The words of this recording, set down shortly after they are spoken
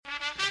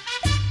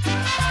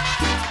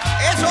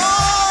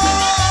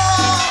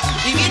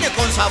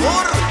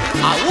sabor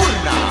a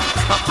urna.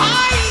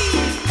 ¡Ay!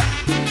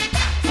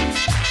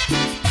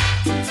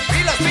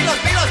 ¡Pilas, pilas,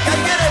 pilas! ¡Que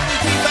ahí viene el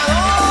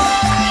digitador!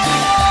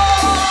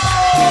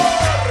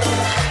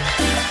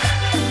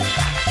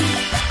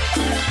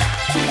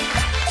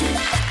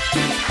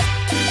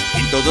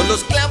 En todos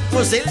los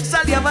campos él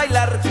sale a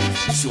bailar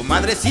y su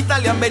madrecita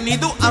le han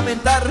venido a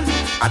mentar.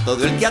 A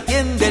todo el que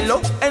atiende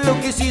lo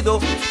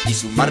enloquecido y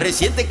su más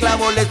reciente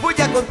clavo les voy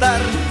a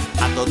contar.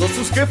 A todos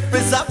sus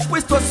jefes ha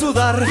puesto a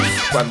sudar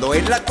cuando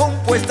en la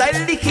compuesta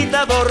el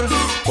digitador,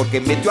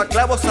 porque metió a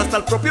clavos hasta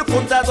el propio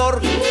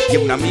contador. Y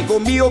un amigo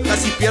mío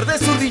casi pierde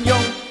su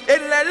riñón.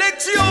 En la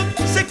elección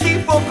se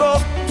equivocó.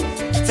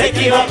 Se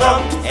equivocó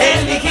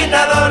el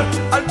digitador.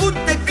 Algún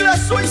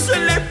teclazo y se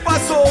le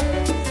pasó.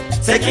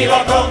 Se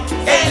equivocó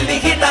el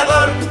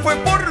digitador. ¿Fue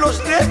por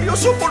los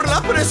nervios o por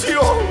la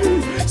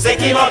presión? Se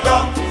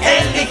equivocó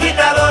el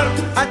digitador.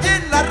 Allí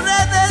en las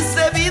redes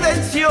se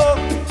evidenció.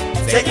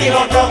 Se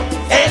equivocó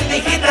el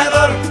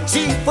digitador.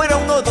 Si fuera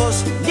uno o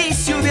dos, ni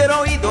se hubiera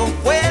oído.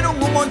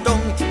 Fueron un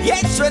montón y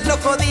eso es lo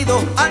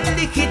jodido. Al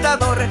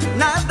digitador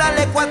nada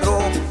le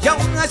cuadró y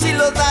aún así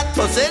los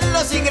datos él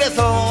los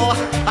ingresó.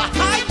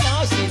 Ay,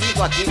 no, si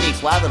digo aquí ni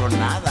cuadro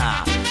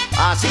nada.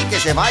 Así que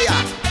se vaya.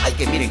 Ay,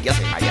 que miren que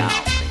hacen allá,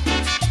 hombre.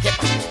 ¿Qué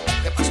pasó?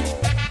 ¿Qué pasó?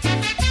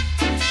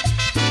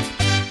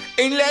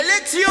 En la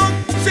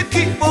elección se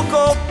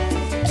equivocó.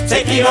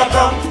 Se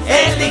equivocó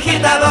el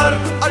digitador.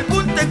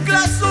 Algún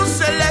teclazo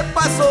se le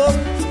pasó.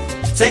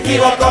 Se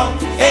equivocó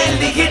el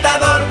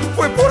digitador.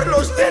 ¿Fue por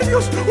los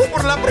nervios o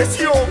por la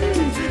presión?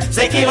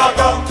 Se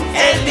equivocó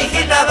el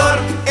digitador.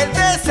 El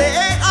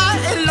DCEA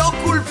él lo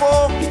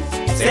culpó.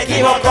 Se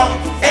equivocó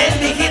el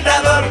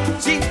digitador.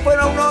 Si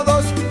fuera uno o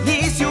dos,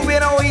 ni se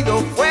hubiera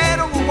oído.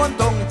 Fueron un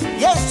montón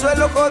y eso es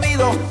lo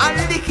jodido.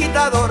 Al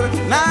digitador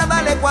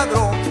nada le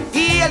cuadró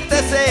y el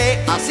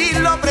TCE así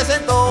lo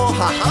presentó.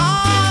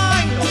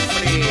 ¡Ay,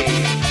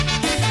 hombre!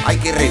 Hay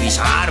que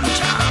revisar,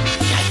 muchachos.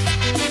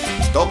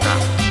 Toca,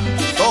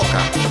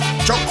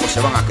 chocos se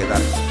van a quedar.